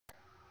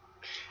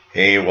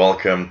Hey,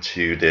 welcome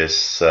to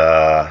this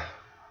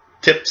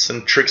tips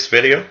and tricks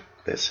video.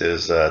 This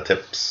is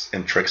tips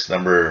and tricks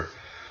number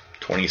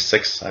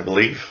 26, I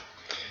believe.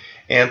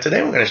 And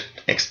today we're going to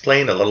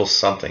explain a little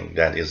something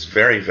that is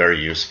very,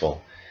 very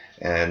useful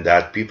and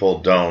that people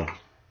don't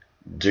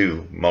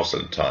do most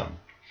of the time.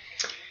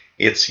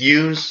 It's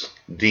use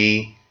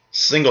the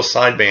single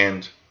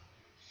sideband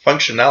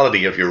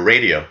functionality of your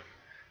radio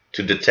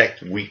to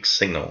detect weak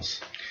signals.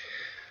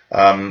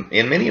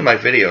 In many of my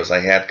videos I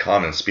had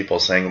comments, people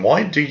saying,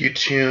 why do you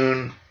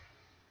tune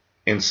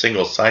in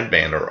single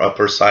sideband or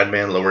upper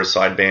sideband, lower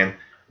sideband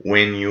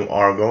when you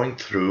are going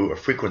through a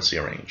frequency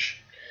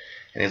range?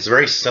 And it's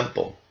very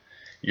simple.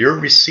 Your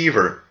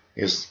receiver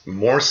is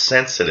more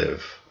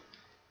sensitive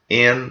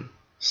in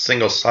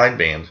single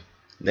sideband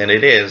than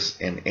it is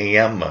in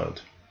AM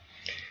mode.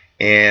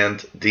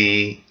 And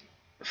the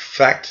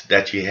fact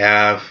that you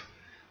have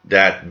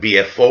that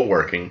BFO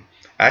working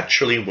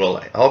actually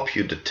will help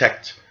you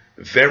detect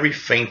very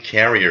faint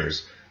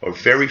carriers or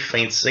very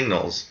faint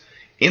signals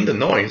in the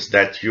noise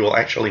that you will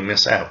actually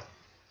miss out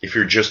if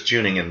you're just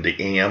tuning in the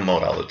AM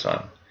mode all the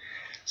time.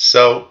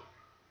 So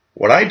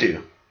what I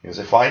do is,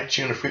 if I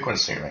tune a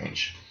frequency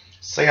range,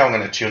 say I'm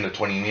going to tune the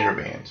 20 meter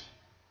band.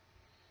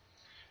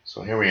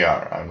 So here we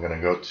are. I'm going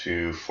to go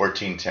to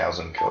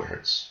 14,000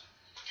 kilohertz.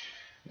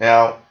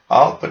 Now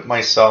I'll put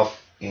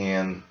myself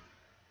in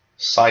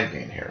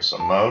sideband here. So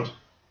mode,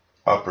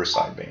 upper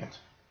sideband.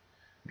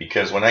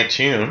 Because when I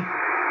tune,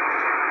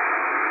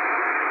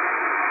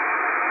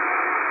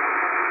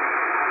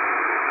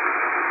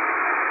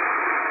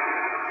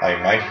 I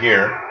might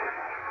hear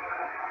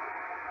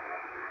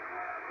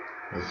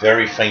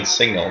very faint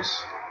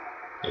signals,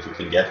 if you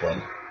can get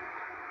one,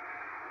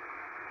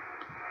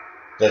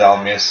 that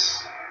I'll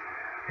miss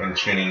when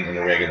tuning in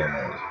the regular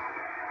mode.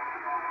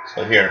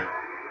 So here,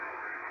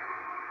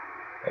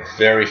 a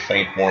very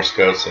faint Morse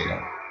code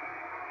signal.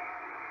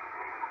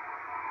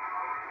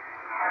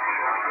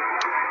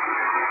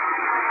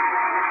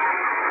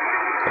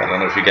 I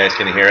don't know if you guys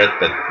can hear it,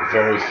 but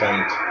very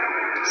faint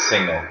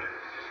signal.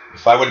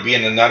 If I would be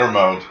in another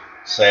mode,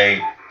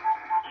 say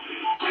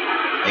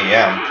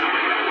AM,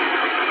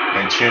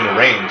 and tune the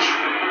range,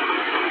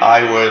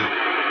 I would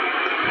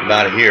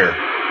not hear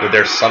that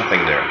there's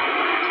something there.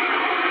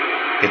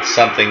 It's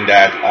something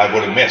that I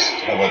would have missed.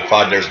 I would have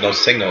thought there's no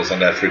signals on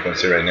that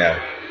frequency right now.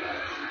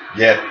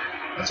 Yet,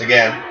 once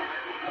again,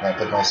 when I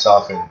put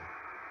myself in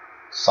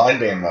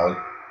sideband mode,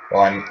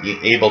 well, I'm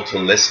able to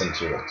listen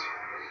to it.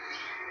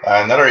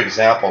 Another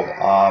example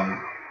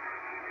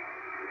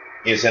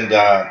is in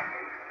the,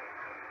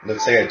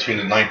 let's say I tune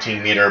a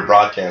 19 meter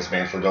broadcast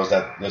band for those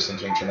that listen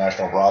to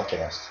international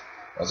broadcasts.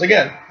 Once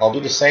again, I'll do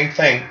the same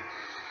thing,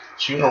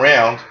 tune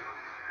around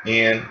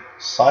in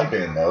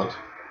sideband mode,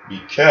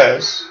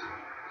 because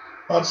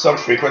on some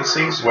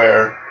frequencies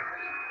where,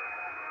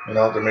 you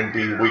know, there may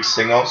be weak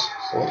signals.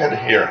 So look at it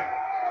here.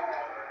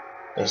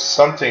 There's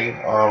something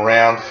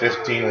around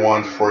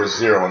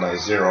 15,140 when I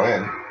zero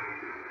in,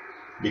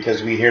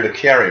 because we hear the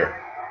carrier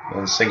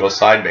in single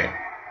sideband.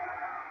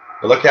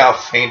 But look how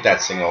faint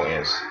that signal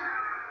is.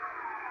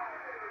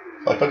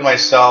 If I put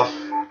myself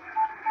in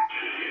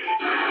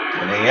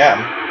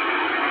AM,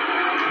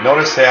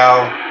 notice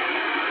how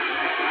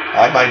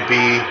I might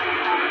be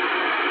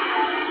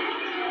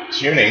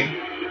tuning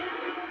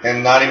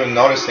and not even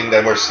noticing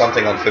that there's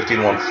something on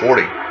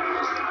 15,140.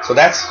 So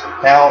that's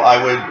how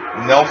I would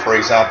know, for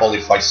example,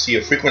 if I see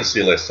a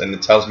frequency list and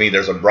it tells me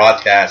there's a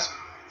broadcast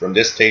from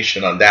this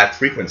station on that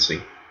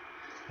frequency.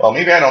 Well,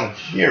 maybe I don't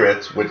hear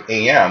it with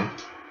AM,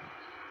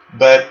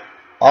 but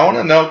I want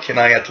to know, can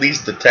I at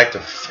least detect a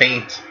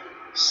faint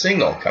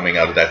signal coming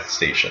out of that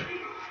station?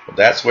 Well,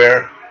 that's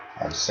where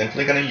I'm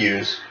simply going to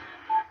use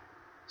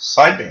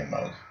sideband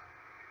mode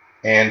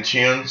and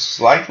tune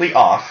slightly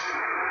off.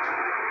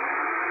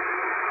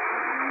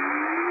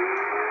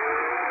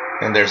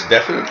 And there's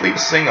definitely a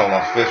signal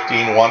of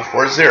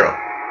 15,140.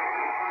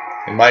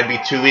 It might be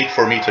too weak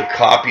for me to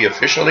copy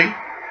officially,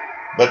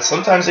 but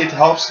sometimes it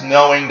helps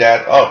knowing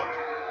that, oh,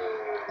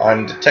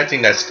 I'm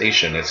detecting that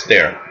station, it's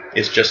there.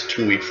 It's just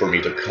too weak for me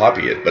to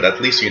copy it, but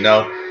at least you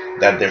know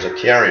that there's a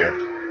carrier,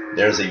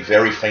 there's a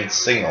very faint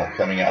signal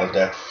coming out of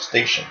that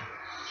station.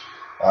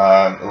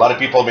 A lot of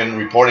people have been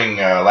reporting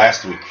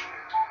last week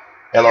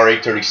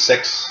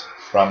LR836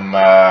 from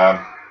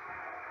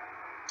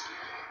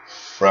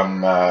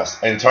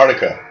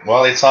Antarctica.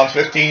 Well, it's on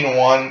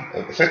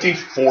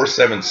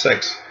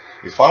 15,476.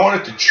 If I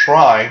wanted to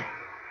try,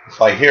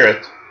 if I hear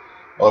it,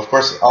 well, of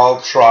course,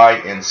 I'll try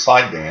in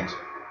sideband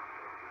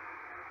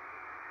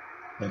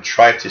and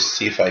try to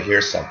see if I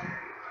hear something.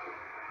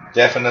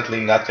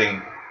 Definitely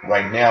nothing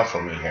right now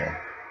for me here.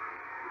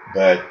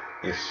 But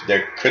if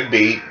there could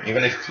be,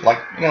 even if, like,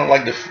 you know,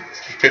 like the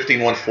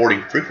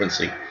 15,140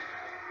 frequency,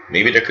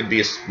 maybe there could be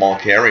a small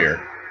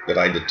carrier that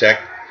I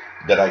detect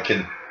that I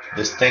can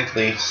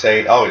distinctly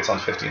say, oh, it's on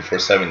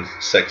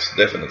 15,476,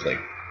 definitely.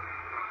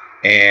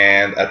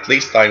 And at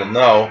least I'll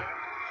know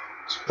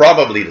it's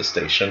probably the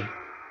station.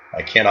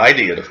 I can't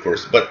ID it, of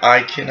course, but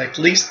I can at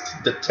least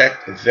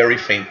detect a very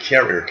faint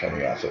carrier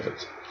coming off of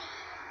it.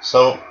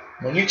 So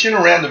when you tune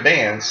around the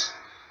bands,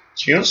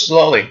 tune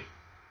slowly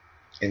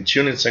and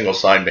tune in single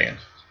sideband.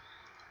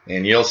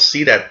 And you'll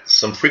see that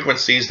some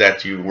frequencies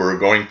that you were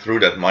going through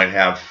that might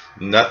have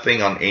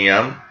nothing on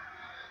AM,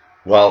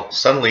 well,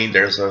 suddenly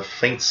there's a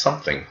faint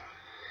something.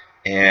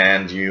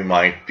 And you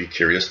might be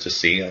curious to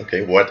see,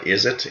 okay, what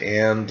is it?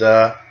 And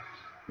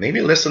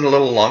maybe listen a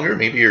little longer.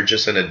 Maybe you're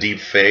just in a deep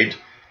fade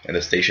and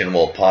the station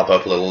will pop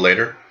up a little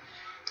later.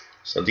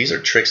 So these are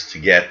tricks to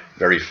get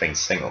very faint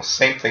signals.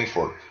 Same thing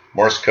for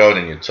Morse code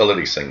and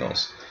utility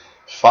signals.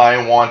 If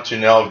I want to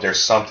know if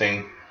there's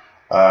something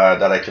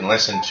that I can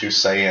listen to,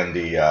 say in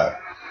the,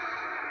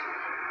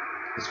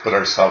 let's put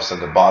ourselves in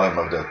the bottom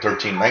of the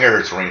 13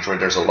 megahertz range where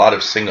there's a lot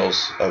of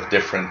signals of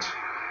different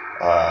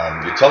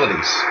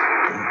utilities.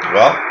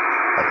 Well,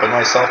 I put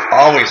myself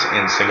always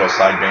in single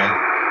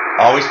sideband,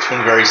 always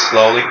tune very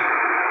slowly,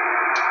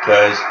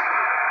 because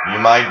you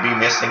might be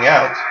missing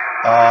out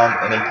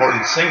on an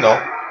important signal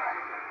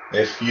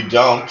if you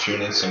don't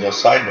tune in single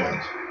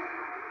sideband.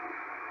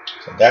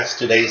 So that's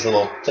today's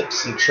little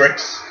tips and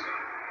tricks.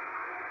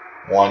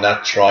 Why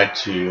not try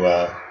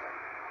to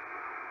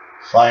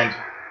find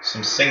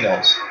some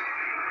signals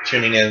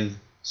tuning in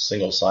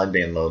single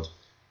sideband mode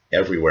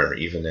everywhere,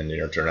 even in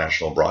the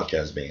international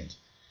broadcast band,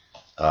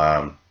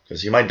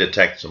 because you might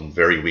detect some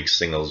very weak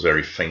signals,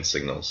 very faint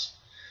signals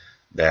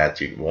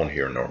that you won't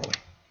hear normally.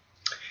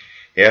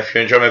 If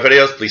you enjoy my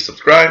videos, please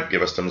subscribe,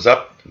 give us thumbs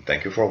up, and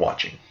thank you for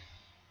watching.